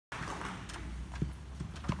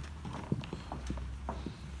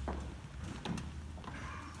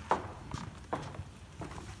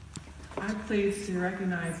pleased to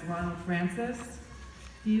recognize Ronald Francis.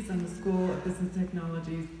 He's on the School of Business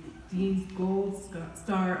Technology's Dean's Gold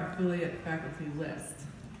Star Affiliate Faculty list.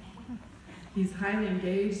 He's highly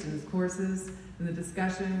engaged in his courses, in the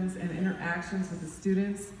discussions and interactions with the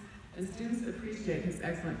students, and students appreciate his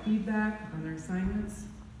excellent feedback on their assignments.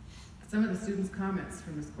 Some of the students' comments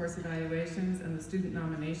from his course evaluations and the student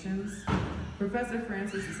nominations. Professor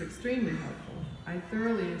Francis is extremely helpful. I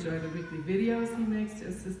thoroughly enjoy the weekly videos he makes to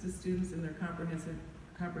assist the students in their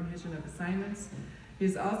comprehension of assignments. He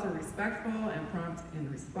is also respectful and prompt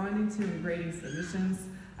in responding to and grading submissions.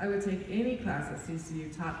 I would take any class at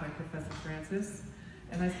CCU taught by Professor Francis,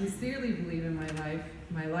 and I sincerely believe in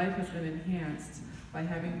my life has been enhanced by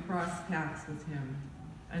having crossed paths with him.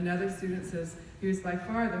 Another student says, he was by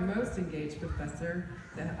far the most engaged professor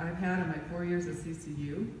that I've had in my 4 years at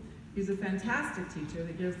CCU. He's a fantastic teacher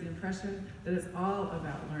that gives the impression that it's all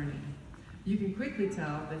about learning. You can quickly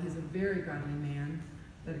tell that he's a very godly man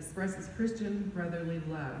that expresses Christian brotherly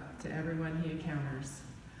love to everyone he encounters.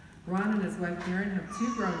 Ron and his wife Karen have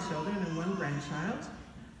 2 grown children and 1 grandchild.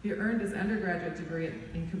 He earned his undergraduate degree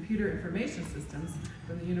in computer information systems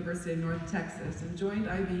from the University of North Texas and joined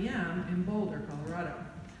IBM in Boulder, Colorado.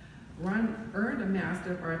 Ron earned a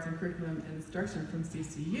Master of Arts in Curriculum and Instruction from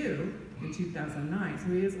CCU in 2009, so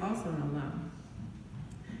he is also an alum.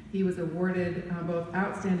 He was awarded both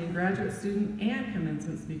Outstanding Graduate Student and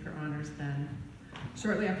Commencement Speaker honors then.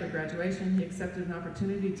 Shortly after graduation, he accepted an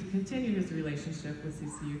opportunity to continue his relationship with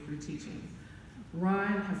CCU through teaching.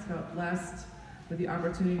 Ron has felt blessed with the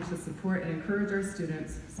opportunity to support and encourage our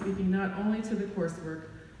students, speaking not only to the coursework,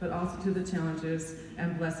 but also to the challenges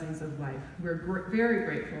and blessings of life. We're very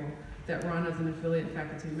grateful that Ron is an affiliate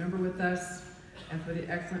faculty member with us, and for the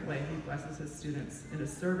excellent way he blesses his students in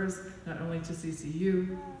his service, not only to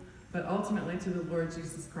CCU, but ultimately to the Lord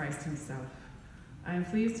Jesus Christ himself. I am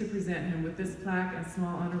pleased to present him with this plaque and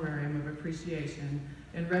small honorarium of appreciation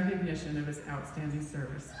in recognition of his outstanding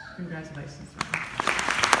service. Congratulations, Ron.